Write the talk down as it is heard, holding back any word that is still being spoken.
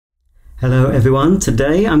Hello everyone,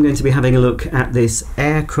 today I'm going to be having a look at this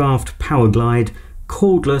AirCraft Powerglide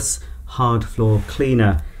cordless hard floor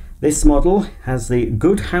cleaner. This model has the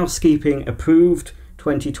Good Housekeeping approved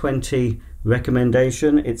 2020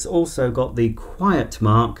 recommendation. It's also got the quiet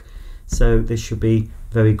mark, so this should be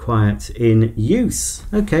very quiet in use.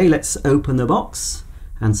 Okay, let's open the box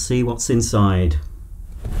and see what's inside.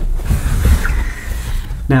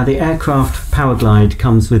 Now the AirCraft Powerglide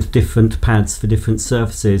comes with different pads for different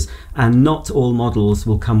surfaces, and not all models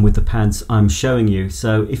will come with the pads I'm showing you.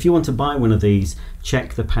 So if you want to buy one of these,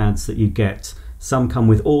 check the pads that you get. Some come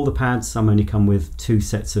with all the pads, some only come with 2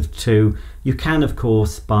 sets of 2. You can of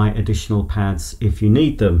course buy additional pads if you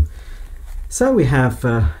need them. So we have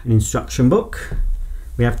an instruction book.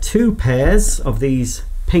 We have 2 pairs of these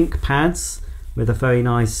pink pads with a very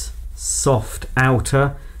nice soft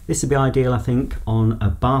outer. This would be ideal, I think, on a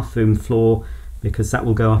bathroom floor because that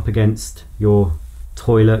will go up against your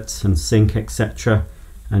toilet and sink, etc.,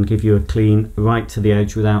 and give you a clean right to the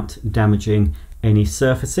edge without damaging any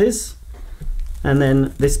surfaces. And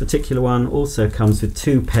then this particular one also comes with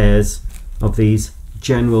 2 pairs of these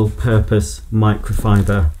general purpose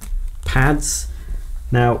microfibre pads.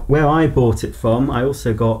 Now, where I bought it from, I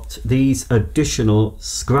also got these additional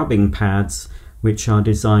scrubbing pads which are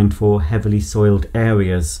designed for heavily soiled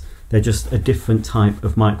areas. They're just a different type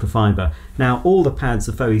of microfibre. Now all the pads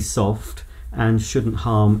are very soft and shouldn't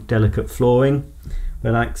harm delicate flooring,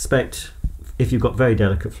 but I expect if you've got very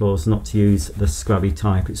delicate floors not to use the scrubby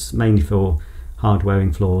type. It's mainly for hard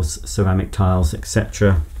wearing floors, ceramic tiles,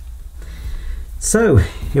 etc. So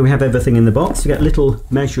here we have everything in the box. You get a little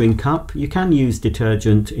measuring cup. You can use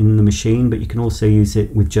detergent in the machine, but you can also use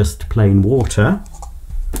it with just plain water.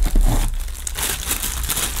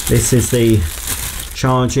 This is the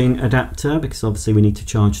charging adapter because obviously we need to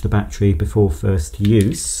charge the battery before first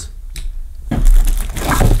use.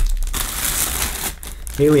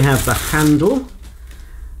 Here we have the handle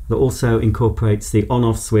that also incorporates the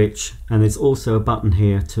on-off switch, and there's also a button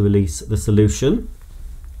here to release the solution.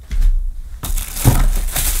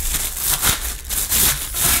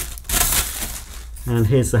 And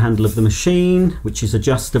here's the handle of the machine, which is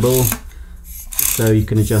adjustable. So you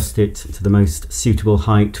can adjust it to the most suitable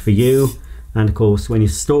height for you, and of course when you're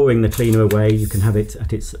storing the cleaner away you can have it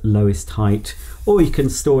at its lowest height, or you can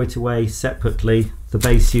store it away separately, the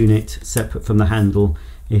base unit separate from the handle,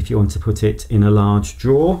 if you want to put it in a large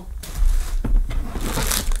drawer.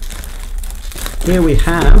 Here we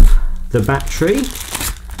have the battery,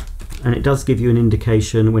 and it does give you an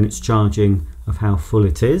indication when it's charging of how full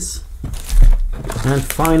it is. And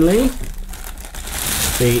finally,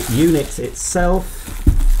 the unit itself.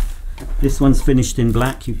 This one's finished in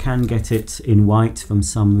black. You can get it in white from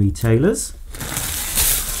some retailers.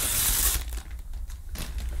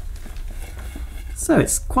 So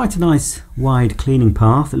it's quite a nice wide cleaning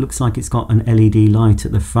path. It looks like it's got an LED light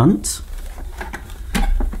at the front.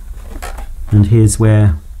 And here's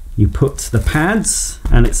where you put the pads,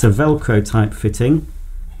 and it's a Velcro type fitting.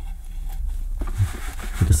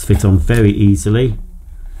 They just fit on very easily.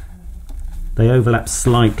 They overlap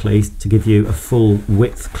slightly to give you a full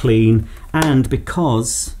width clean, and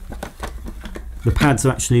because the pads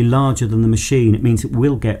are actually larger than the machine, it means it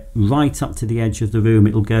will get right up to the edge of the room.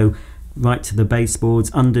 It'll go right to the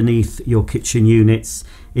baseboards underneath your kitchen units.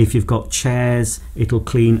 If you've got chairs, it'll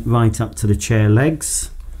clean right up to the chair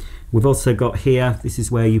legs. We've also got here, this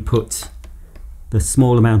is where you put the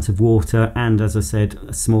small amount of water and, as I said,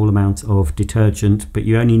 a small amount of detergent, but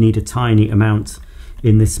you only need a tiny amount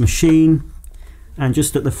in this machine. And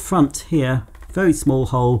just at the front here, very small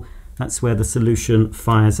hole, that's where the solution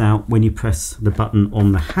fires out when you press the button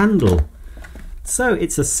on the handle. So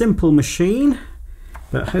it's a simple machine,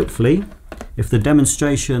 but hopefully if the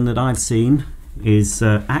demonstration that I've seen is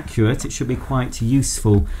accurate, it should be quite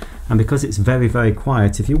useful. And because it's very, very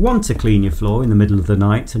quiet, if you want to clean your floor in the middle of the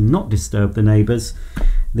night and not disturb the neighbours,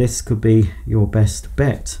 this could be your best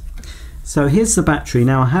bet. So here's the battery.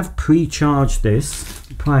 Now I have pre-charged this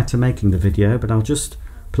prior to making the video, but I'll just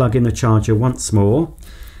plug in the charger once more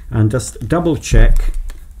and just double check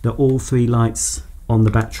that all 3 lights on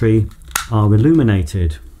the battery are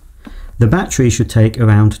illuminated. The battery should take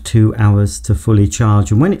around 2 hours to fully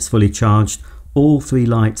charge, and when it's fully charged, all 3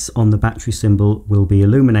 lights on the battery symbol will be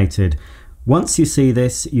illuminated. Once you see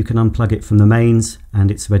this, you can unplug it from the mains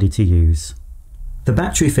and it's ready to use. The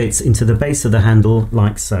battery fits into the base of the handle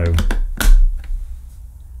like so.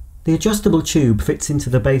 The adjustable tube fits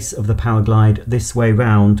into the base of the Powerglide this way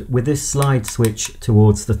round with this slide switch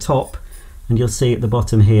towards the top, and you'll see at the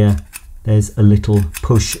bottom here there's a little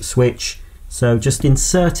push switch. So just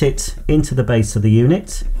insert it into the base of the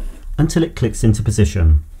unit until it clicks into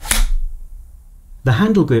position. The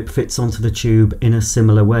handle grip fits onto the tube in a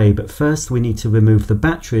similar way, but first we need to remove the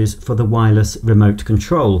batteries for the wireless remote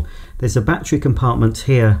control. There's a battery compartment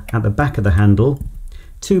here at the back of the handle.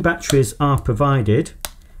 2 batteries are provided,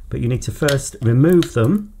 but you need to first remove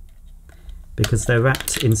them because they're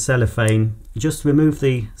wrapped in cellophane. Just remove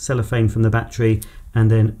the cellophane from the battery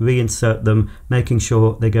and then reinsert them, making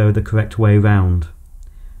sure they go the correct way round.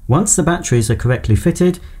 Once the batteries are correctly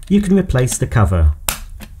fitted, you can replace the cover.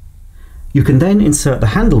 You can then insert the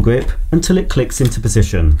handle grip until it clicks into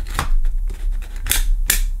position.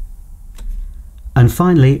 And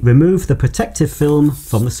finally, remove the protective film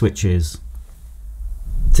from the switches.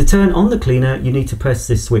 To turn on the cleaner, you need to press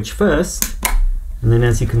this switch first, and then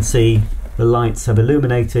as you can see, the lights have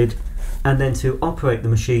illuminated, and then to operate the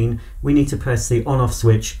machine, we need to press the on-off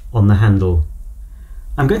switch on the handle.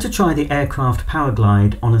 I'm going to try the AirCraft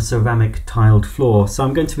Powerglide on a ceramic tiled floor, so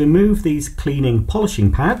I'm going to remove these cleaning polishing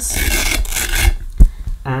pads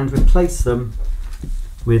and replace them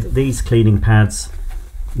with these cleaning pads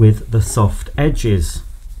with the soft edges.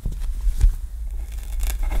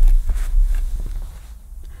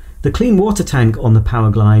 The clean water tank on the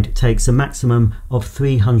Powerglide takes a maximum of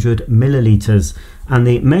 300 millilitres, and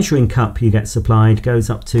the measuring cup you get supplied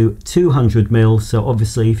goes up to 200 ml, so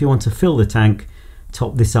obviously if you want to fill the tank,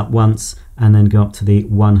 top this up once and then go up to the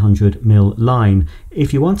 100 ml line.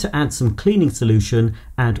 If you want to add some cleaning solution,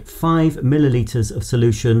 add 5 millilitres of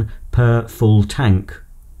solution per full tank.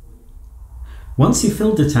 Once you've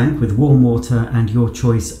filled the tank with warm water and your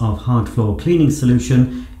choice of hard floor cleaning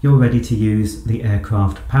solution, you're ready to use the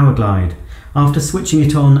AirCraft Powerglide. After switching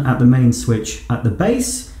it on at the main switch at the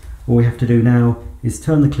base, all we have to do now is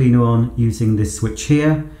turn the cleaner on using this switch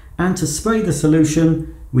here, and to spray the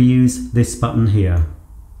solution we use this button here.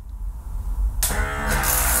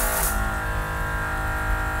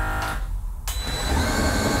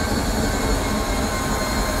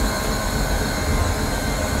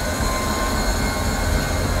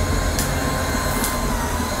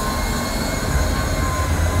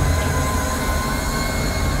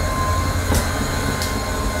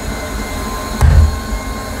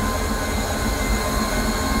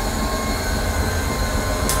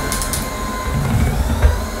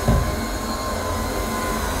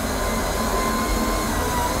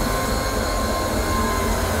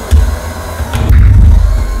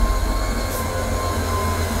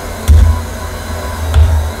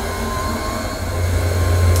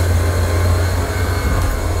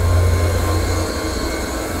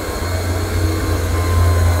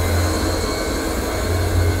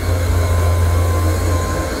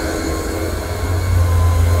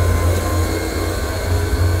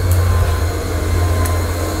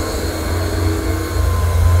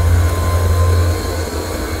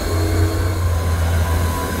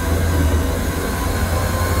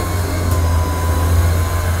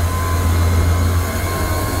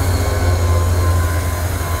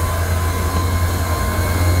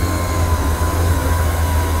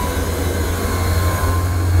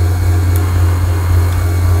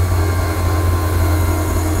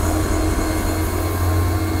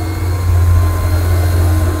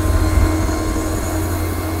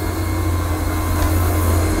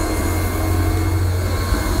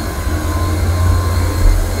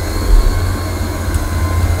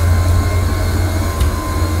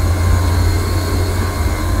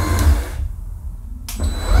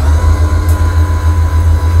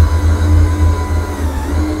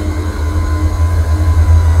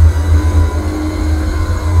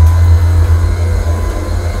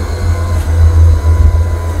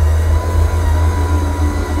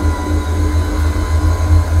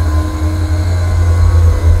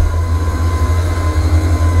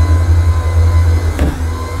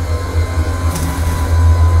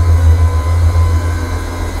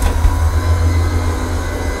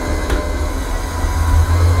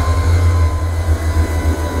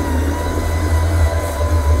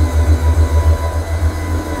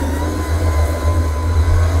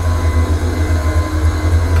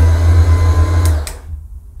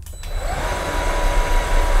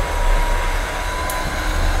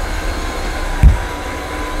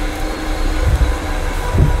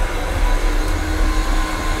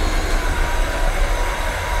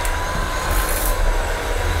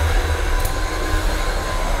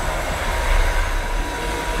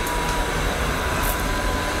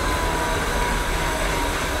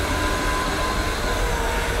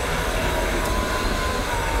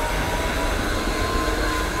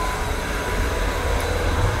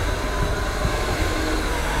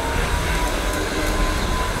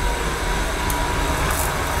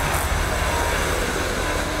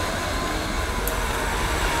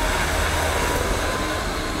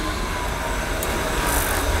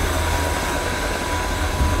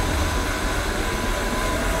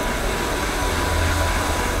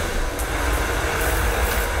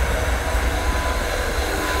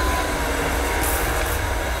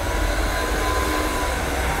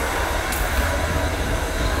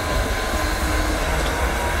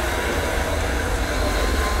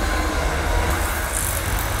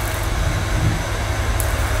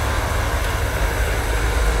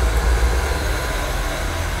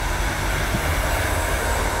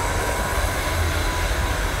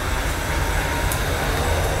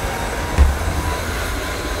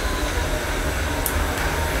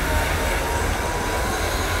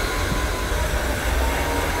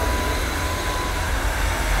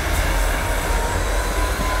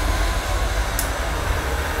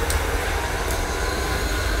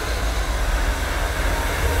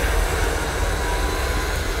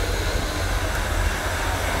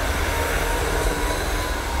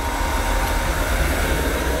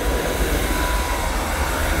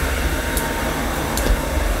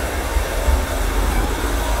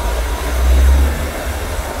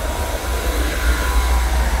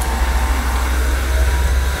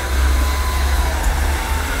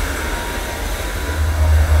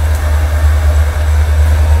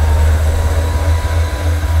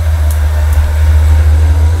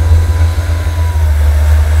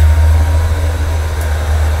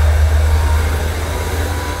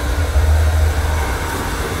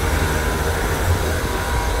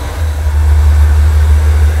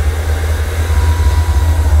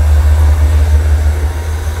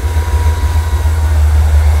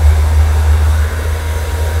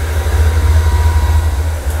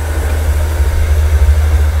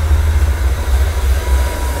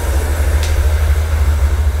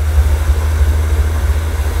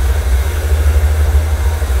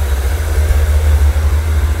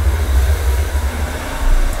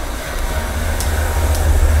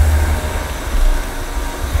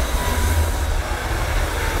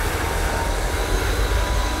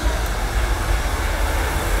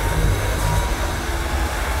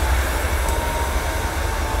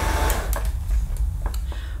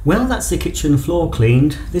 Well, that's the kitchen floor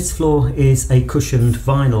cleaned. This floor is a cushioned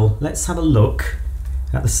vinyl. Let's have a look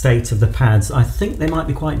at the state of the pads. I think they might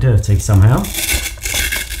be quite dirty somehow.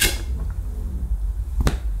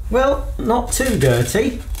 Well, not too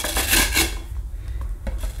dirty.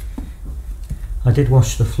 I did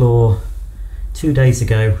wash the floor 2 days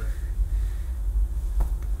ago,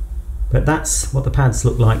 but that's what the pads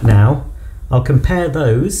look like now. I'll compare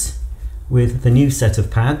those with the new set of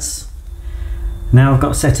pads. Now I've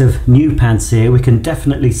got a set of new pads here. We can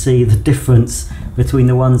definitely see the difference between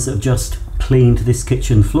the ones that have just cleaned this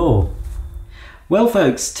kitchen floor. Well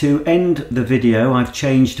folks, to end the video, I've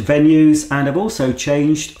changed venues and I've also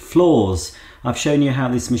changed floors. I've shown you how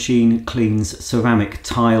this machine cleans ceramic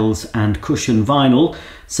tiles and cushion vinyl.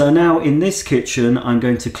 So now in this kitchen I'm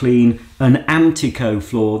going to clean an Amtico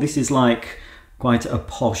floor. This is like quite a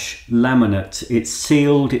posh laminate. It's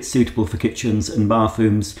sealed, it's suitable for kitchens and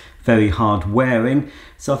bathrooms, very hard wearing.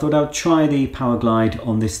 So I thought I'd try the Powerglide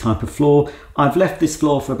on this type of floor. I've left this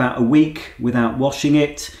floor for about a week without washing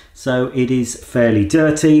it, so it is fairly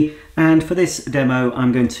dirty. And for this demo,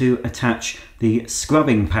 I'm going to attach the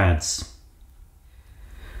scrubbing pads.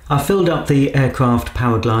 I filled up the AirCraft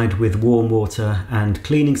Powerglide with warm water and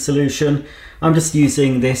cleaning solution. I'm just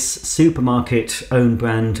using this supermarket own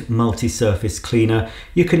brand multi-surface cleaner.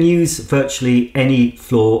 You can use virtually any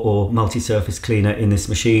floor or multi-surface cleaner in this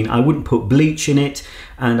machine. I wouldn't put bleach in it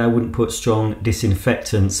and I wouldn't put strong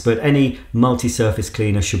disinfectants, but any multi-surface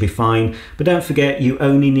cleaner should be fine. But don't forget, you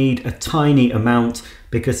only need a tiny amount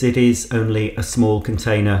because it is only a small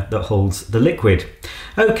container that holds the liquid.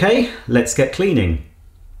 Okay, let's get cleaning.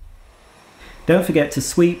 Don't forget to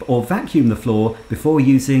sweep or vacuum the floor before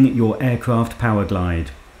using your AirCraft Powerglide.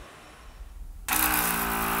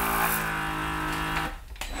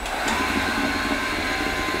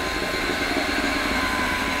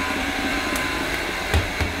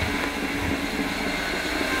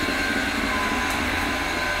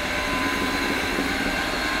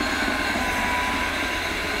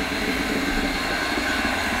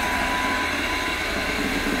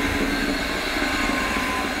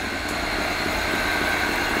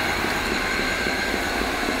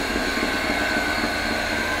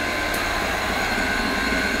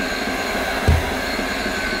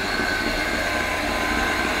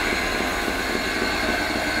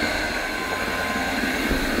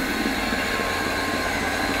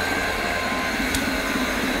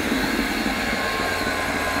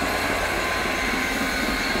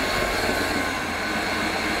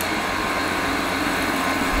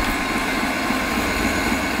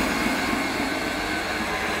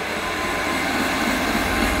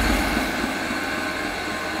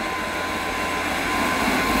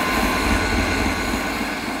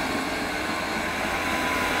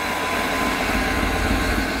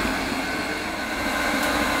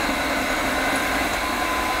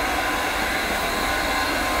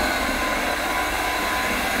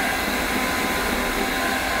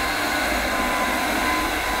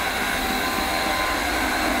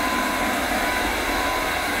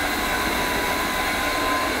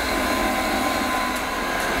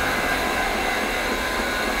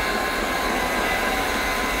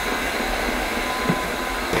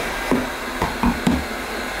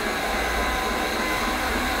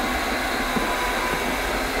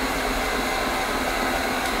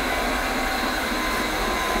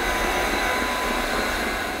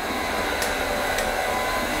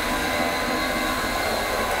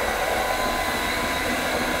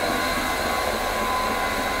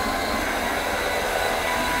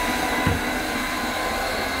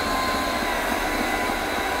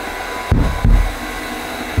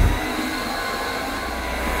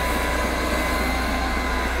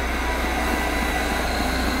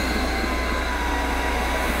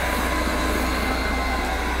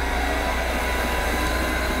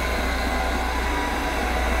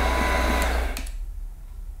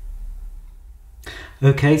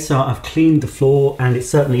 Okay, so I've cleaned the floor and it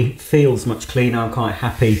certainly feels much cleaner. I'm quite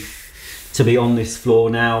happy to be on this floor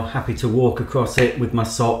now, happy to walk across it with my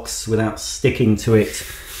socks without sticking to it.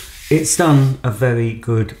 It's done a very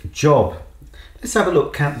good job. Let's have a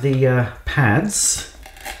look at the pads,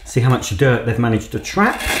 see how much dirt they've managed to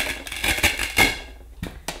trap.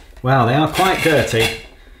 Wow, they are quite dirty.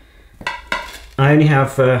 I only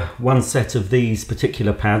have one set of these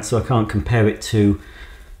particular pads, so I can't compare it to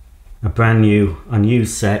a brand new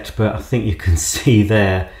unused set, but I think you can see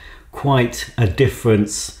there quite a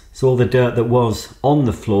difference. So all the dirt that was on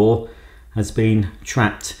the floor has been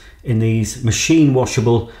trapped in these machine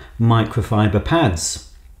washable microfibre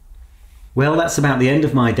pads. Well, that's about the end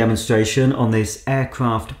of my demonstration on this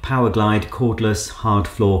AirCraft Powerglide cordless hard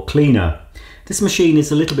floor cleaner. This machine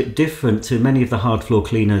is a little bit different to many of the hard floor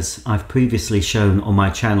cleaners I've previously shown on my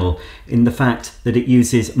channel in the fact that it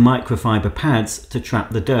uses microfibre pads to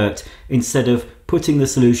trap the dirt instead of putting the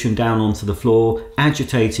solution down onto the floor,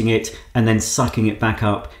 agitating it and then sucking it back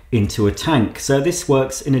up into a tank. So this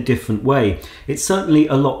works in a different way. It's certainly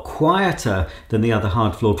a lot quieter than the other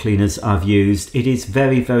hard floor cleaners I've used. It is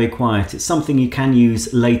very, very quiet. It's something you can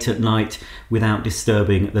use late at night without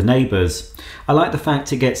disturbing the neighbours. I like the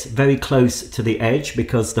fact it gets very close to the edge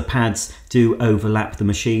because the pads do overlap the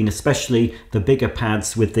machine, especially the bigger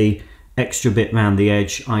pads with the extra bit around the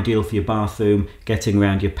edge, ideal for your bathroom, getting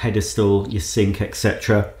around your pedestal, your sink,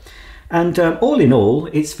 etc. And all in all,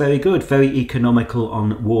 it's very good, very economical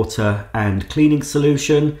on water and cleaning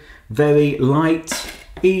solution, very light,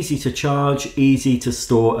 easy to charge, easy to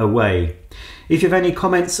store away. If you have any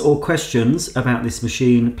comments or questions about this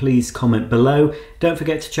machine, please comment below. Don't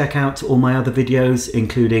forget to check out all my other videos,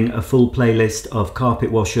 including a full playlist of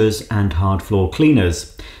carpet washers and hard floor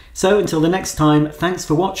cleaners. So until the next time, thanks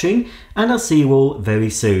for watching, and I'll see you all very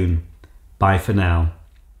soon. Bye for now.